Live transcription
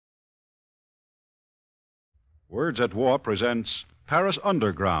Words at War presents Paris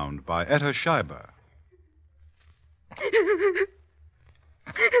Underground by Etta Scheiber.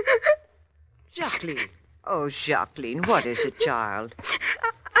 Jacqueline. Oh, Jacqueline, what is it, child?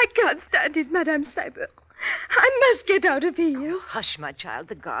 I can't stand it, Madame Scheiber. I must get out of here. Hush, my child.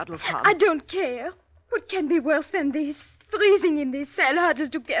 The guard will come. I don't care. What can be worse than this? Freezing in this cell,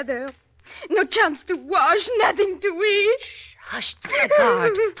 huddled together. No chance to wash, nothing to eat. Shh, hush, the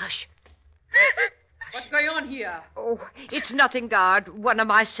guard. Hush. What's going on here? Oh, it's nothing, guard. One of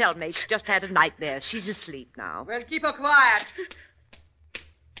my cellmates just had a nightmare. She's asleep now. Well, keep her quiet.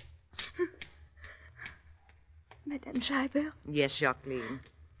 Madame Scheiber? Yes, Jacqueline.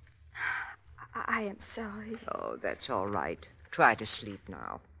 I am sorry. Oh, that's all right. Try to sleep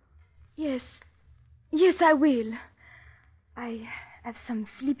now. Yes, I will. I have some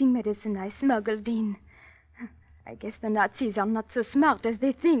sleeping medicine I smuggled in. I guess the Nazis are not so smart as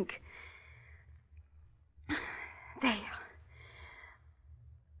they think. There.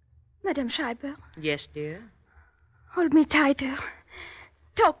 Madame Scheiber? Yes, dear? Hold me tighter.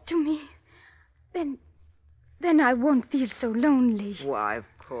 Talk to me. Then I won't feel so lonely. Why, of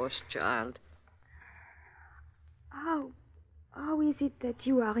course, child. How is it that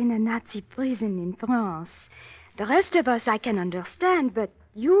you are in a Nazi prison in France? The rest of us I can understand, but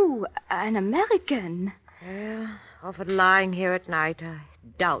you, an American... Well, often lying here at night, I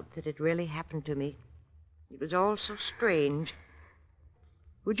doubt that it really happened to me. It was all so strange.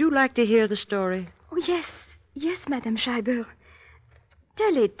 Would you like to hear the story? Oh, yes, Madame Scheiber.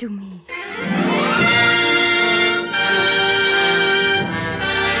 Tell it to me.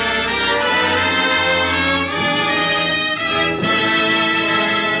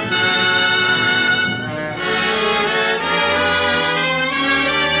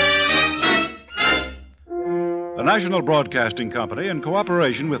 The National Broadcasting Company, in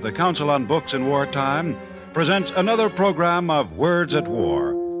cooperation with the Council on Books in Wartime, presents another program of Words at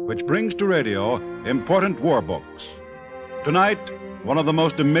War, which brings to radio important war books. Tonight, one of the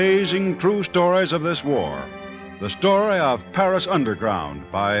most amazing true stories of this war, the story of Paris Underground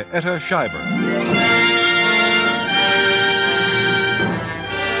by Etta Scheiber.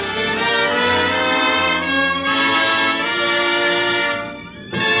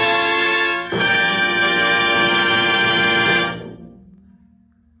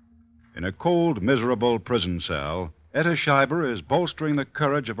 In a cold, miserable prison cell, Etta Scheiber is bolstering the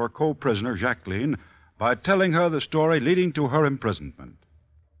courage of her co-prisoner, Jacqueline, by telling her the story leading to her imprisonment.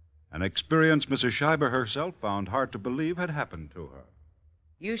 An experience Mrs. Scheiber herself found hard to believe had happened to her.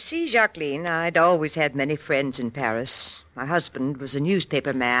 You see, Jacqueline, I'd always had many friends in Paris. My husband was a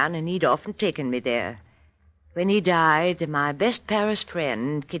newspaper man, and he'd often taken me there. When he died, my best Paris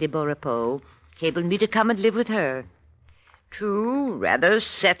friend, Kitty Beaurepos, cabled me to come and live with her. Two rather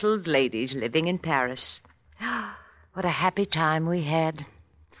settled ladies living in Paris. What a happy time we had.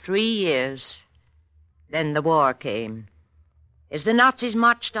 3 years. Then the war came. As the Nazis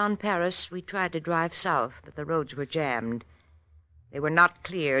marched on Paris, we tried to drive south, but the roads were jammed. They were not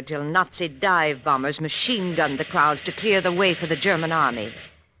cleared till Nazi dive bombers machine-gunned the crowds to clear the way for the German army.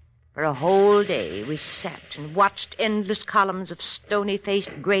 For a whole day, we sat and watched endless columns of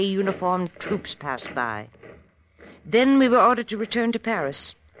stony-faced, gray-uniformed troops pass by. Then we were ordered to return to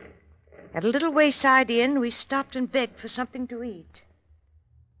Paris. At a little wayside inn, we stopped and begged for something to eat.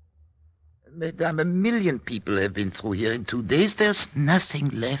 Madame, 1 million people have been through here in 2 days. There's nothing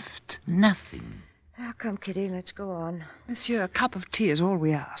left. Nothing. Now, come, Kitty, let's go on. Monsieur, a cup of tea is all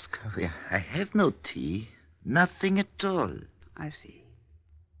we ask. Oh, I have no tea. Nothing at all. I see.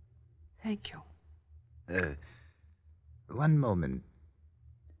 Thank you. One moment.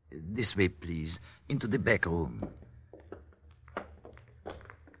 This way, please. Into the back room.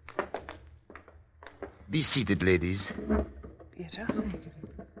 Be seated, ladies. Yes, sir.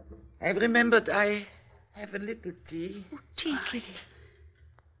 I've remembered I have a little tea. Oh, tea, Kitty.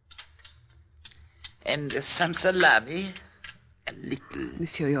 And some salami. A little.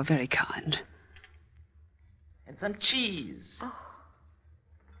 Monsieur, you're very kind. And some cheese. Oh.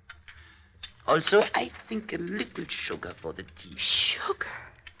 Also, I think a little sugar for the tea. Sugar?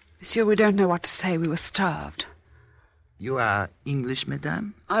 Monsieur, we don't know what to say. We were starved. You are English,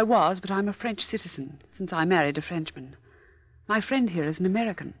 madame? I was, but I'm a French citizen, since I married a Frenchman. My friend here is an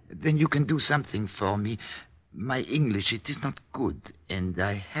American. Then you can do something for me. My English, it is not good, and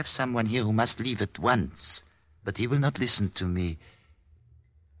I have someone here who must leave at once. But he will not listen to me.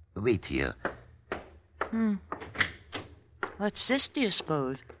 Wait here. What's this, do you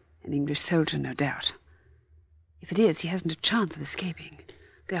suppose? An English soldier, no doubt. If it is, he hasn't a chance of escaping.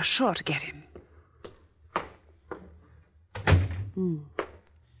 They are sure to get him.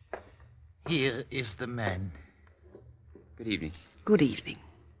 Here is the man. Good evening. Good evening.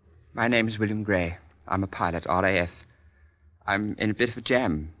 My name is William Gray. I'm a pilot, RAF. I'm in a bit of a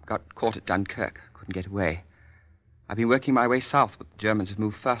jam. Got caught at Dunkirk. Couldn't get away. I've been working my way south, but the Germans have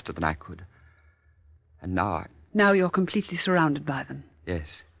moved faster than I could. And now Now you're completely surrounded by them.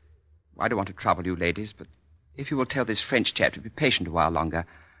 Yes. I don't want to trouble you, ladies, but if you will tell this French chap to be patient a while longer,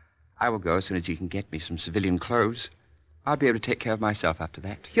 I will go as soon as he can get me some civilian clothes. I'll be able to take care of myself after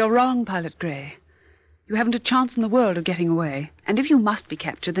that. You're wrong, Pilot Gray. You haven't a chance in the world of getting away. And if you must be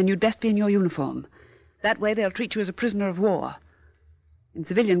captured, then you'd best be in your uniform. That way they'll treat you as a prisoner of war. In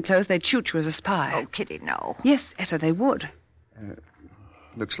civilian clothes, they'd shoot you as a spy. Oh, Kitty, no. Yes, Etta, they would.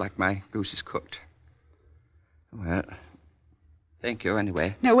 Looks like my goose is cooked. Well, thank you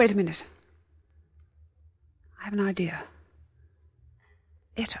anyway. No, wait a minute. I have an idea.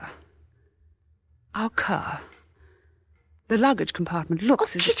 Etta, our car. The luggage compartment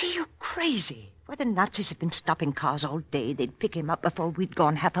looks as Kitty, you're crazy. Why, the Nazis have been stopping cars all day. They'd pick him up before we'd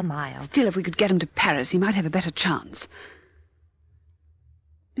gone half a mile. Still, if we could get him to Paris, he might have a better chance.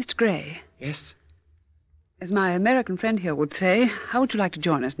 Mr. Gray. Yes? As my American friend here would say, how would you like to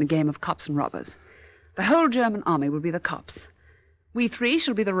join us in a game of cops and robbers? The whole German army will be the cops. We three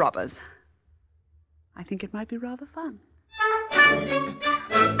shall be the robbers. I think it might be rather fun.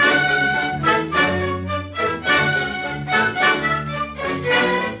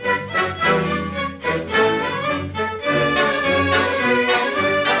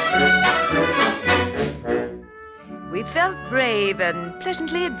 We felt brave and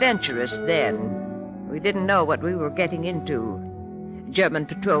pleasantly adventurous then. We didn't know what we were getting into. German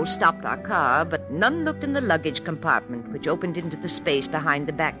patrol stopped our car, but none looked in the luggage compartment, which opened into the space behind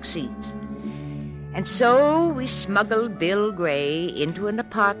the back seats. And so we smuggled Bill Gray into an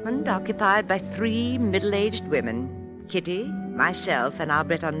apartment occupied by 3 middle-aged women, Kitty, myself, and our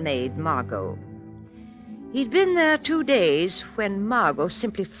Breton maid, Margot. He'd been there 2 days when Margot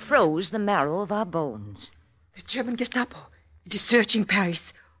simply froze the marrow of our bones. The German Gestapo. It is searching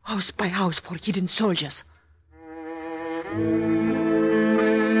Paris, house by house, for hidden soldiers.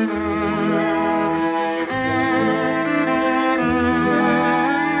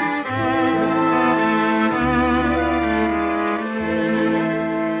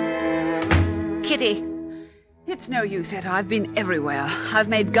 Kitty. It's no use, Etta. I've been everywhere. I've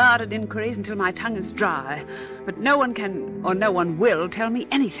made guarded inquiries until my tongue is dry. But no one can, or no one will, tell me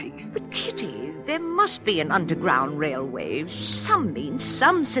anything. But, Kitty, there must be an underground railway, some means,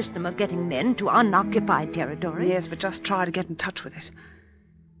 some system of getting men to unoccupied territory. Yes, but just try to get in touch with it.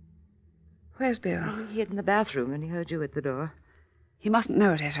 Where's Bill? He hid in the bathroom and he heard you at the door. He mustn't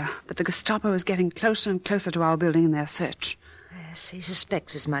know it, Etta, but the Gestapo is getting closer and closer to our building in their search. Yes, he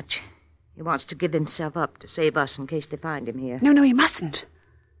suspects as much. He wants to give himself up to save us in case they find him here. No, he mustn't.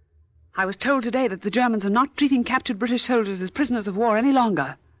 I was told today that the Germans are not treating captured British soldiers as prisoners of war any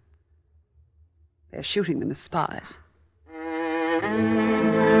longer. They're shooting them as spies.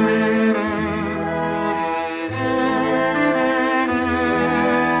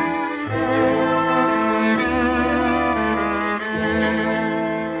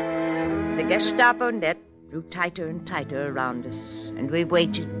 The Gestapo net grew tighter and tighter around us, and we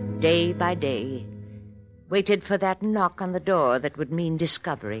waited day by day. Waited for that knock on the door that would mean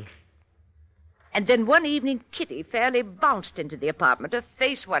discovery. And then one evening, Kitty fairly bounced into the apartment, her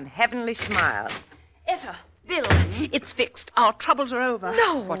face one heavenly smile. Etta, Bill, it's fixed. Our troubles are over.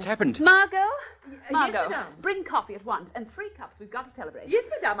 No! What's happened? Margot, madame. bring coffee at once, and 3 cups. We've got to celebrate. Yes,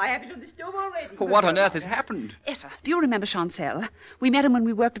 madame, I have it on the stove already. What on earth has happened? Etta, do you remember Chancel? We met him when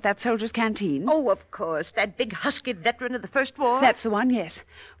we worked at that soldier's canteen. Oh, of course. That big husky veteran of the First War. That's the one, yes.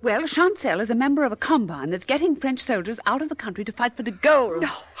 Well, Chancel is a member of a combine that's getting French soldiers out of the country to fight for de Gaulle. No.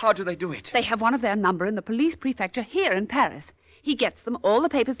 How do they do it? They have one of their number in the police prefecture here in Paris. He gets them all the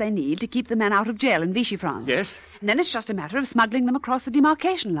papers they need to keep the men out of jail in Vichy, France. Yes? And then it's just a matter of smuggling them across the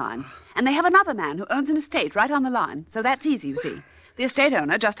demarcation line. And they have another man who owns an estate right on the line, so that's easy, you see. The estate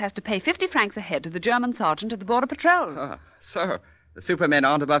owner just has to pay 50 francs a head to the German sergeant at the border patrol. So, the supermen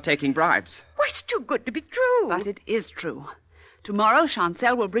aren't above taking bribes. Why, it's too good to be true. But it is true. Tomorrow,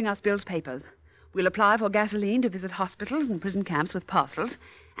 Chancel will bring us Bill's papers. We'll apply for gasoline to visit hospitals and prison camps with parcels,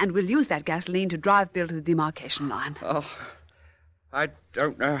 and we'll use that gasoline to drive Bill to the demarcation line. Oh, I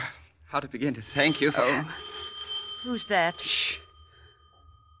don't know how to begin to thank you for... Oh. Who's that? Shh.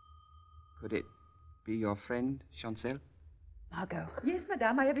 Could it be your friend, Chancel? Margot, Yes,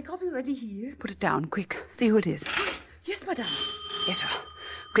 madame, I have the coffee ready here. put it down, quick. See who it is. Yes, madame. Etta,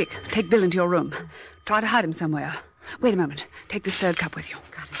 quick, take Bill into your room. Try to hide him somewhere. Wait a moment. Take this 3rd cup with you.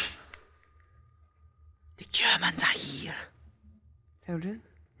 Got it. The Germans are here. Soldiers?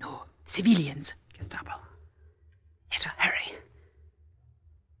 No, civilians. Gestapo. Etta, hurry.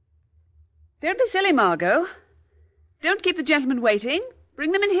 Don't be silly, Margot. Don't keep the gentlemen waiting.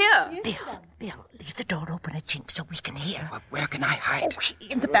 Bring them in here. Bill, leave the door open a chink so we can hear. Well, where can I hide?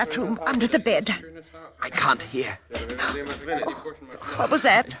 In the bathroom, under the bed. I can't hear. What was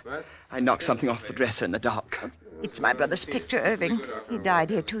that? I knocked something off the dresser in the dark. It's my brother's picture, Irving. He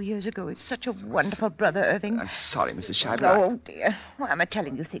died here 2 years ago. He's such a wonderful brother, Irving. I'm sorry, Mrs. Schreiber. Oh, dear. Why am I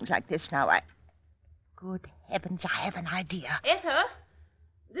telling you things like this now? Good heavens, I have an idea. Etta,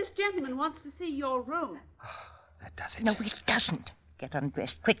 this gentleman wants to see your room. That does it. No, he doesn't. Get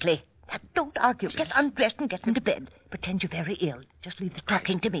undressed quickly. Now, don't argue. Get undressed and get into bed. Pretend you're very ill. Just leave the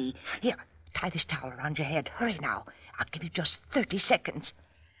talking to me. Here, tie this towel around your head. Hurry now. I'll give you just 30 seconds.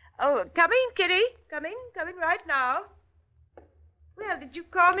 Oh, coming, Kitty. Coming right now. Well, did you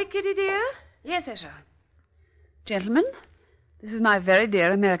call me, Kitty, dear? Yes, Etta. Gentlemen, this is my very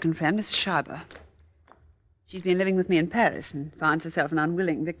dear American friend, Mrs. Schreiber. She's been living with me in Paris and finds herself an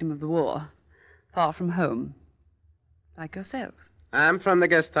unwilling victim of the war, far from home, like yourselves. I'm from the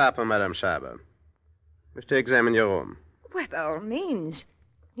Gestapo, Madame Schreiber. Wish to examine your room. Well, by all means.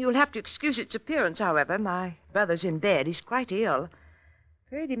 You'll have to excuse its appearance, however. My brother's in bed. He's quite ill.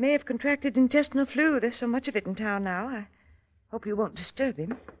 Afraid he may have contracted intestinal flu. There's so much of it in town now. I hope you won't disturb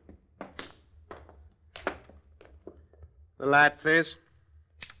him. The light, please.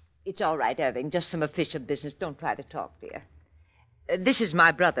 It's all right, Irving. Just some official business. Don't try to talk, dear. This is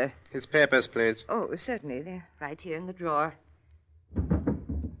my brother. His papers, please. Oh, certainly. They're right here in the drawer.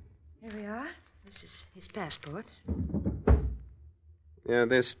 Here we are. This is his passport. Yeah,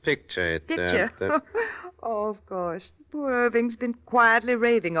 this picture. Picture? Oh, of course. Poor Irving's been quietly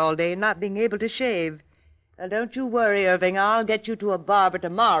raving all day, not being able to shave. Well, don't you worry, Irving. I'll get you to a barber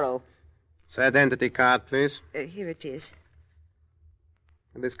tomorrow. His identity card, please. Here it is.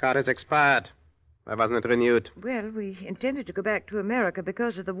 This card has expired. Why wasn't it renewed? Well, we intended to go back to America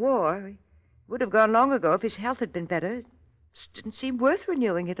because of the war. We would have gone long ago if his health had been better. It just didn't seem worth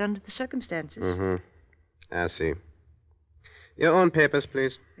renewing it under the circumstances. Mm-hmm. I see. Your own papers,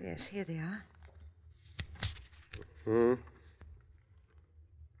 please. Yes, here they are.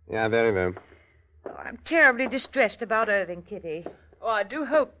 Yeah, very well. Oh, I'm terribly distressed about Irving, Kitty. Oh, I do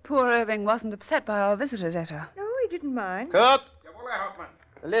hope poor Irving wasn't upset by our visitors, Etta. No, he didn't mind. Kurt, Jawohl, Herr Hauptmann.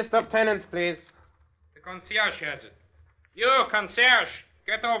 a list of tenants, please. The concierge has it. You, concierge,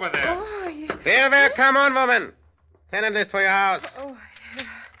 get over there. Oh, yeah. Here, well, come on, woman. Tenant list for your house. Oh,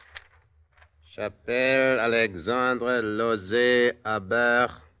 Chapelle, Alexandre, Lozé,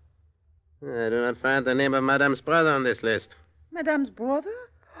 Aber. I do not find the name of Madame's brother on this list. Madame's brother?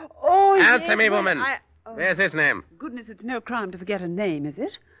 Oh, Answer yes, me, well, woman. Where's his name? Goodness, it's no crime to forget a name, is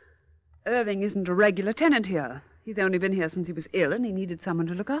it? Irving isn't a regular tenant here. He's only been here since he was ill, and he needed someone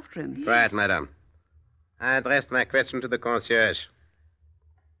to look after him. Right, madame. I addressed my question to the concierge.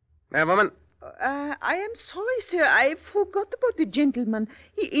 Well, woman, I am sorry, sir. I forgot about the gentleman.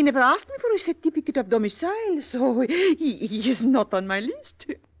 He never asked me for a certificate of domicile, so he is not on my list.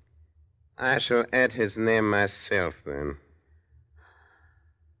 I shall add his name myself, then.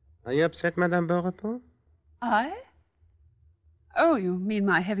 Are you upset, Madame Beaurepos? I? Oh, you mean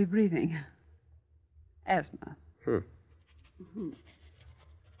my heavy breathing. Asthma.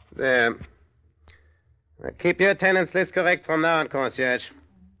 There. Now, keep your tenants list correct from now on, concierge.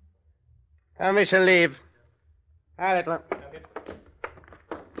 Come, we shall leave. Hi, little.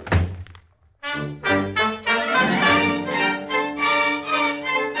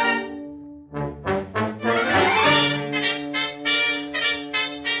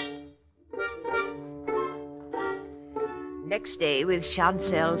 Next day, with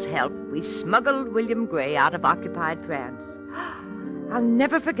Chancel's help, we smuggled William Gray out of occupied France. I'll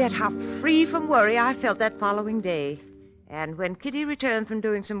never forget how free from worry I felt that following day. And when Kitty returned from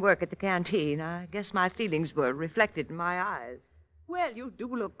doing some work at the canteen, I guess my feelings were reflected in my eyes. Well, you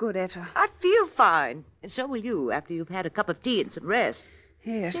do look good, Etta. I feel fine. And so will you after you've had a cup of tea and some rest.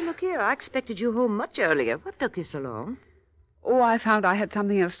 Yes. Say, look here, I expected you home much earlier. What took you so long? Oh, I found I had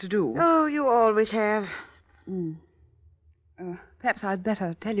something else to do. Oh, you always have. Perhaps I'd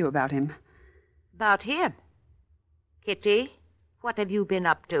better tell you about him. About him? Kitty, what have you been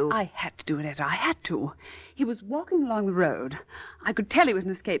up to? I had to do it, Etta. I had to. He was walking along the road. I could tell he was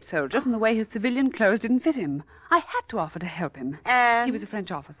an escaped soldier from the way his civilian clothes didn't fit him. I had to offer to help him. He was a French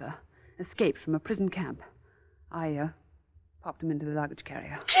officer, escaped from a prison camp. I popped him into the luggage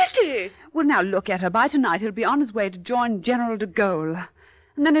carrier. Kitty! Well, now look, Etta. By tonight he'll be on his way to join General de Gaulle.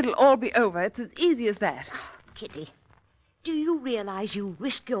 And then it'll all be over. It's as easy as that. Kitty, do you realize you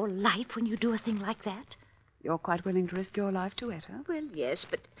risk your life when you do a thing like that? You're quite willing to risk your life too, Etta? Well, yes,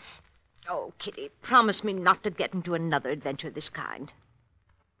 but Oh, Kitty, promise me not to get into another adventure of this kind.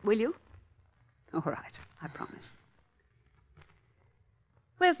 Will you? All right, I promise.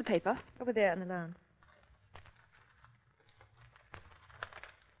 Where's the paper? Over there on the lawn.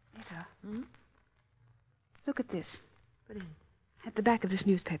 Etta, look at this. What is it? At the back of this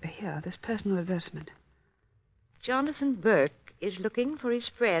newspaper here, this personal advertisement. Jonathan Burke is looking for his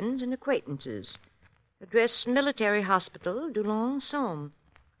friends and acquaintances. Address Military Hospital, Doullens-Somme.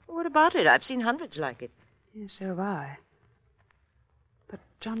 What about it? I've seen hundreds like it. Yes, so have I. But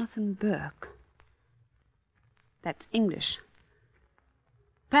Jonathan Burke. That's English.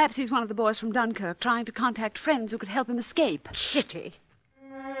 Perhaps he's one of the boys from Dunkirk trying to contact friends who could help him escape. Kitty.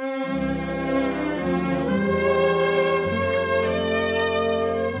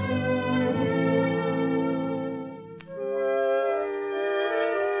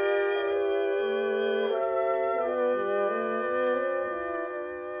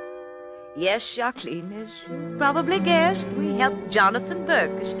 Yes, Jacqueline, as you probably guessed, we helped Jonathan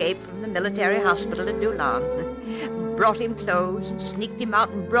Burke escape from the military hospital at Doullens. Brought him clothes and sneaked him out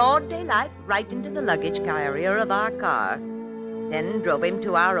in broad daylight right into the luggage carrier of our car. Then drove him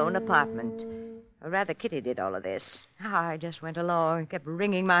to our own apartment. Or rather, Kitty did all of this. I just went along and kept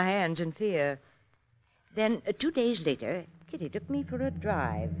wringing my hands in fear. Then, 2 days later, Kitty took me for a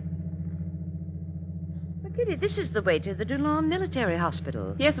drive. Well, Kitty, this is the way to the Doullens Military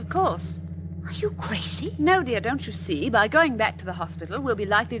Hospital. Yes, of course. Are you crazy? No, dear, don't you see? By going back to the hospital, we'll be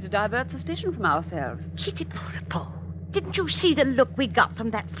likely to divert suspicion from ourselves. Kitty Boripo, didn't you see the look we got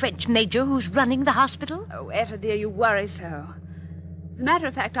from that French major who's running the hospital? Oh, Etta, dear, you worry so. As a matter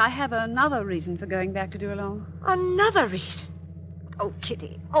of fact, I have another reason for going back to Doullens. Another reason? Oh,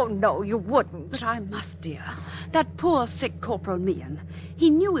 Kitty. Oh, no, you wouldn't. But I must, dear. That poor, sick Corporal Meehan. He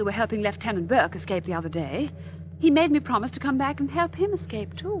knew we were helping Lieutenant Burke escape the other day. He made me promise to come back and help him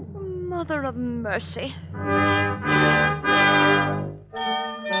escape, too. Mother of mercy.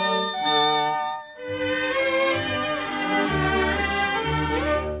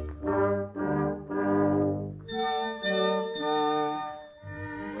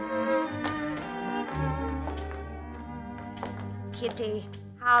 Kitty,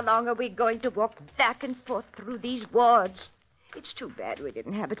 how long are we going to walk back and forth through these wards? It's too bad we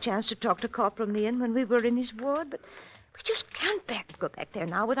didn't have a chance to talk to Corporal Meehan when we were in his ward, but we just can't go back there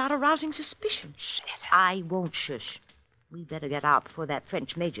now without arousing suspicion. Shh, Etta. I won't shush. We better get out before that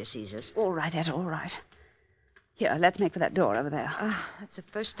French major sees us. All right, Etta, all right. Here, let's make for that door over there. That's the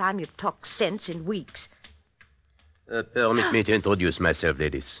first time you've talked sense in weeks. Permit me to introduce myself,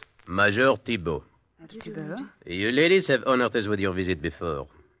 ladies. Major Thibault. Thibault? You ladies have honored us with your visit before.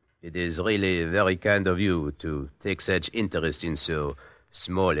 It is really very kind of you to take such interest in so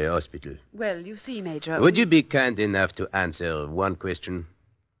small a hospital. Well, you see, Major... Would you be kind enough to answer one question?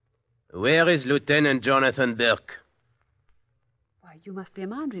 Where is Lieutenant Jonathan Burke? Why, you must be a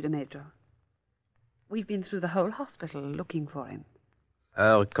mind reader, Major. We've been through the whole hospital looking for him.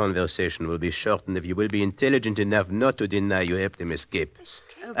 Our conversation will be shortened if you will be intelligent enough not to deny you helped him escape.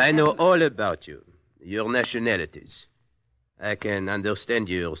 I know all about you, your nationalities. I can understand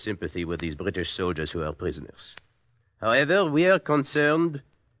your sympathy with these British soldiers who are prisoners. However, we are concerned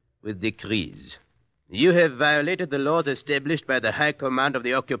with decrees. You have violated the laws established by the High Command of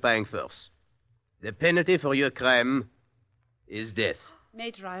the occupying force. The penalty for your crime is death.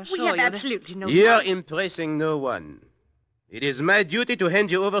 Major, I assure you... We have absolutely no... You are impressing no one. It is my duty to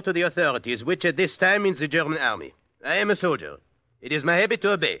hand you over to the authorities, which at this time means the German army. I am a soldier. It is my habit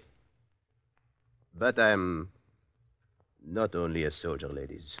to obey. But I'm not only a soldier,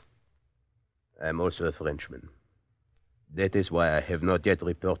 ladies. I'm also a Frenchman. That is why I have not yet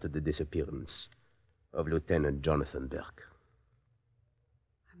reported the disappearance of Lieutenant Jonathan Burke.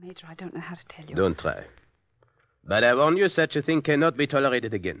 Major, I don't know how to tell you. Don't try. But I warn you, such a thing cannot be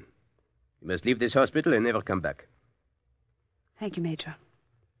tolerated again. You must leave this hospital and never come back. Thank you, Major.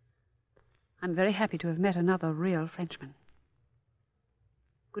 I'm very happy to have met another real Frenchman.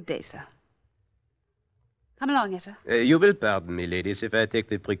 Good day, sir. Come along, Etta. You will pardon me, ladies, if I take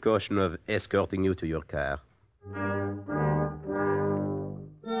the precaution of escorting you to your car.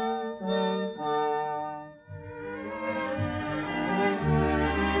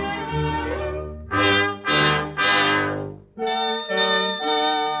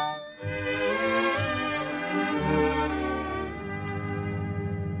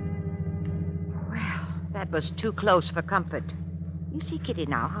 That was too close for comfort. You see, Kitty,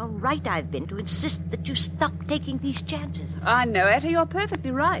 now, how right I've been to insist that you stop taking these chances. I know, Etta, you're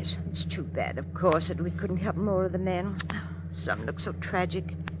perfectly right. It's too bad, of course, that we couldn't help more of the men. Some look so tragic.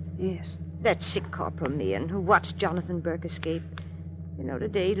 Yes. That sick Corporal Meehan who watched Jonathan Burke escape. You know,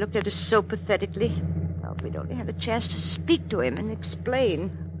 today he looked at us so pathetically. Oh, if we'd only had a chance to speak to him and explain.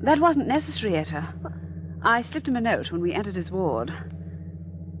 That wasn't necessary, Etta. I slipped him a note when we entered his ward.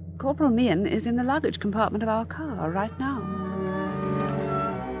 Corporal Meehan is in the luggage compartment of our car right now.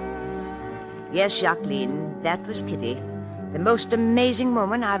 Yes, Jacqueline, that was Kitty. The most amazing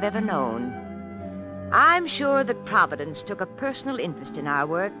woman I've ever known. I'm sure that Providence took a personal interest in our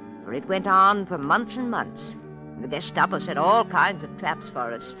work, for it went on for months and months. The Gestapo set all kinds of traps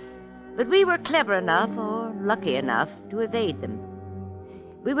for us, but we were clever enough, or lucky enough, to evade them.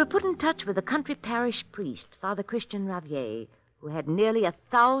 We were put in touch with a country parish priest, Father Christian Ravier, who had nearly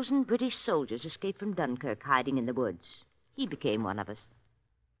 1,000 British soldiers escape from Dunkirk hiding in the woods. He became one of us.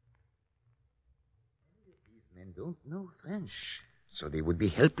 These men don't know French, so they would be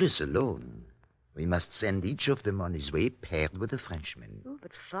helpless alone. We must send each of them on his way paired with a Frenchman. Oh,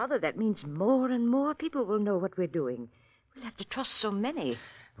 but, Father, that means more and more people will know what we're doing. We'll have to trust so many.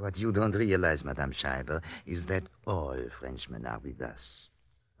 What you don't realize, Madame Schreiber, is that all Frenchmen are with us.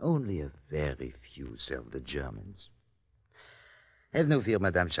 Only a very few serve the Germans. Have no fear,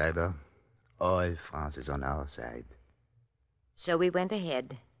 Madame Schreiber. All France is on our side. So we went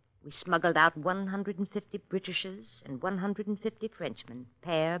ahead. We smuggled out 150 Britishers and 150 Frenchmen,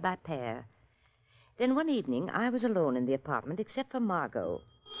 pair by pair. Then one evening, I was alone in the apartment except for Margot.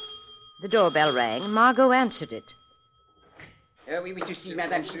 The doorbell rang. Margot answered it. We wish to see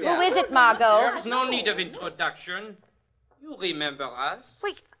Madame Schreiber. Who is it, Margot? There's no need of introduction. You remember us.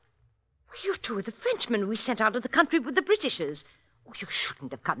 Wait. You two are the Frenchmen we sent out of the country with the Britishers. Oh, you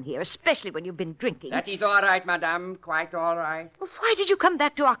shouldn't have come here, especially when you've been drinking. That is all right, Madame. Quite all right. Well, why did you come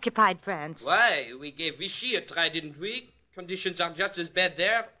back to occupied France? Why? We gave Vichy a try, didn't we? Conditions are just as bad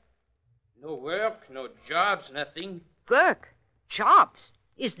there. No work, no jobs, nothing. Work? Jobs?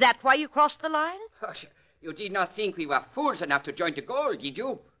 Is that why you crossed the line? Oh, you did not think we were fools enough to join the goal, did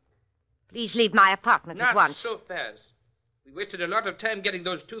you? Please leave my apartment Not at once. so fast. We wasted a lot of time getting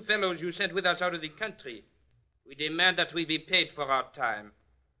those two fellows you sent with us out of the country. We demand that we be paid for our time.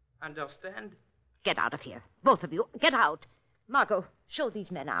 Understand? Get out of here. Both of you. Get out. Margot, show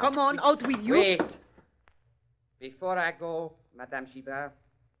these men out. Come on, out with you. Wait. Before I go, Madame Schreiber,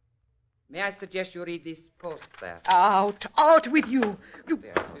 may I suggest you read this poster? Out with you.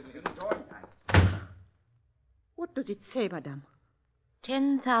 What does it say, Madame?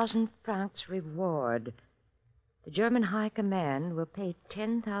 10,000 francs reward. The German High Command will pay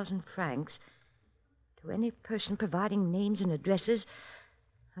 10,000 francs to any person providing names and addresses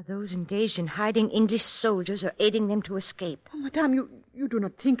of those engaged in hiding English soldiers or aiding them to escape. Oh, Madame, you do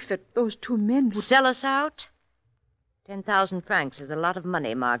not think that those two men would... Sell us out? 10,000 francs is a lot of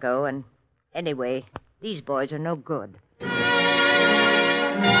money, Margot, and anyway, these boys are no good.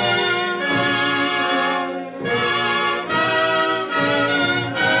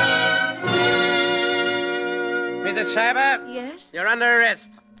 Mrs. Schreiber? Yes? You're under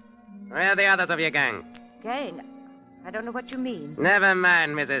arrest. Where are the others of your gang? Gang? I don't know what you mean. Never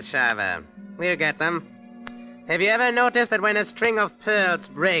mind, Mrs. Schreiber. We'll get them. Have you ever noticed that when a string of pearls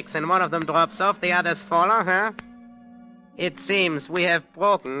breaks and one of them drops off, the others follow, huh? It seems we have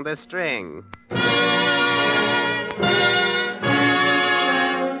broken the string.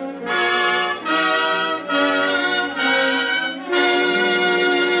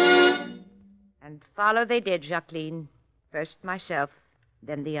 And follow they did, Jacqueline. First myself,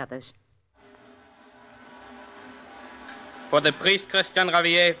 then the others. For the priest Christian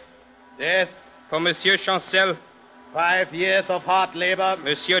Ravier. Death. For Monsieur Chancel. 5 years of hard labor.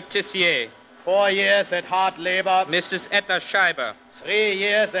 Monsieur Tissier. 4 years at hard labor. Mrs. Etta Schreiber. 3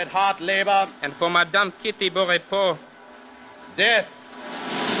 years at hard labor. And for Madame Kitty Borepo. Death.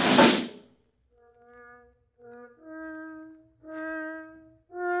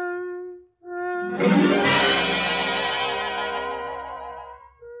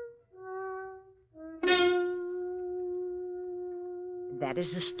 That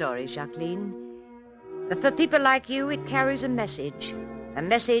is the story, Jacqueline. But for people like you, it carries a message. A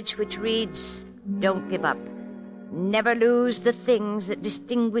message which reads, don't give up. Never lose the things that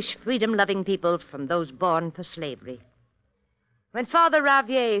distinguish freedom-loving people from those born for slavery. When Father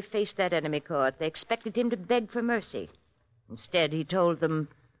Ravier faced that enemy court, they expected him to beg for mercy. Instead, he told them,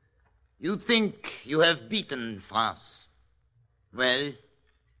 You think you have beaten France. Well,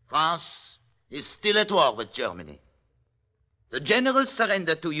 France is still at war with Germany. The generals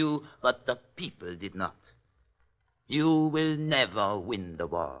surrendered to you, but the people did not. You will never win the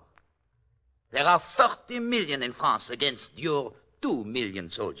war. There are 30 million in France against your 2 million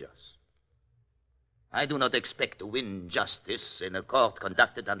soldiers. I do not expect to win justice in a court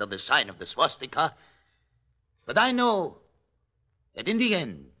conducted under the sign of the swastika, but I know that in the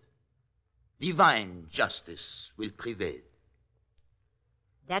end, divine justice will prevail.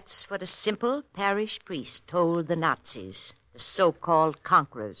 That's what a simple parish priest told the Nazis, the so-called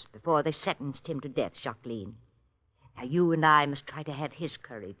conquerors, before they sentenced him to death, Jacqueline. Now, you and I must try to have his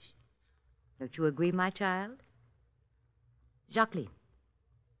courage. Don't you agree, my child? Jacqueline.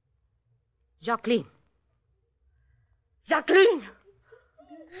 Jacqueline. Jacqueline!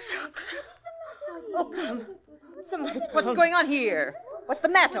 Oh, come. What's going on here? What's the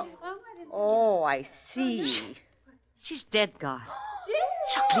matter? Oh, I see. She's dead, God.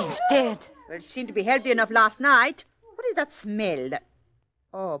 Jacqueline's dead. Well, she seemed to be healthy enough last night. What is that smell?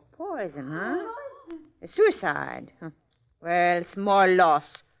 Oh, poison, huh? A suicide. Huh. Well, small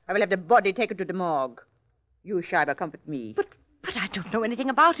loss. I will have the body taken to the morgue. You, Schreiber, come with me. But I don't know anything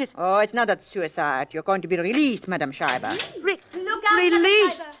about it. Oh, it's not a suicide. You're going to be released, Madame Schreiber. Look out,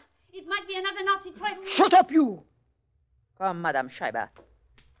 released? Schreiber. It might be another Nazi trick. Shut up, you! Come, Madame Schreiber.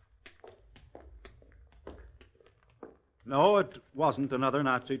 No, it wasn't another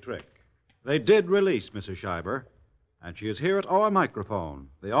Nazi trick. They did release Mrs. Schreiber, and she is here at our microphone,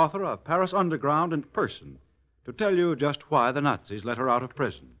 the author of Paris Underground in person, to tell you just why the Nazis let her out of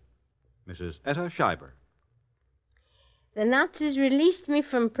prison. Mrs. Etta Schreiber. The Nazis released me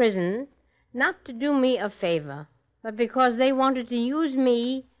from prison not to do me a favor, but because they wanted to use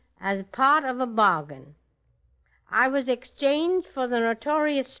me as part of a bargain. I was exchanged for the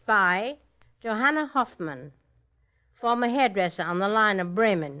notorious spy, Johanna Hoffman, former hairdresser on the line of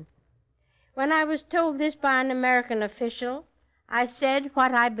Bremen. When I was told this by an American official, I said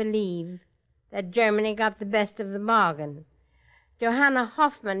what I believe, that Germany got the best of the bargain. Johanna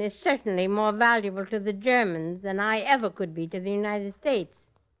Hoffman is certainly more valuable to the Germans than I ever could be to the United States.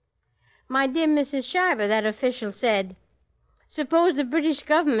 My dear Mrs. Schreiber, that official said, suppose the British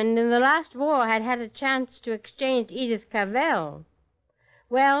government in the last war had had a chance to exchange Edith Cavell.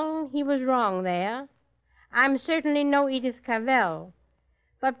 Well, he was wrong there. I'm certainly no Edith Cavell.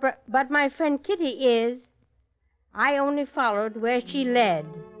 But my friend Kitty is. I only followed where she led,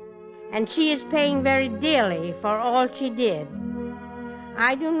 and she is paying very dearly for all she did.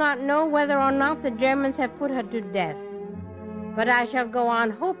 I do not know whether or not the Germans have put her to death, but I shall go on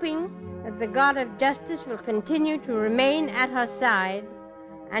hoping that the God of justice will continue to remain at her side,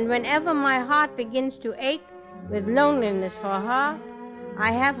 and whenever my heart begins to ache with loneliness for her,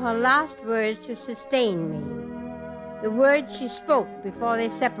 I have her last words to sustain me, the words she spoke before they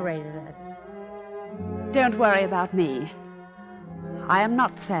separated us. Don't worry about me. I am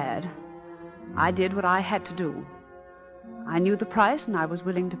not sad. I did what I had to do. I knew the price, and I was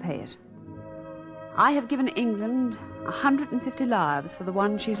willing to pay it. I have given England 150 lives for the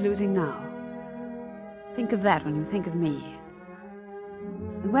one she's losing now. Think of that when you think of me.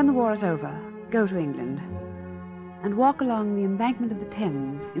 And when the war is over, go to England and walk along the embankment of the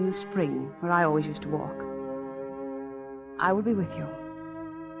Thames in the spring, where I always used to walk. I will be with you.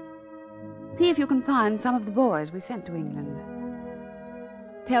 See if you can find some of the boys we sent to England.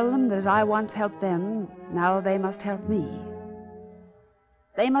 Tell them that as I once helped them, now they must help me.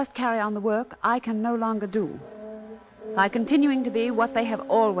 They must carry on the work I can no longer do, by continuing to be what they have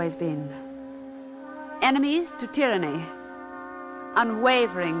always been. Enemies to tyranny,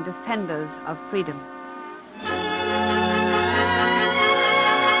 unwavering defenders of freedom.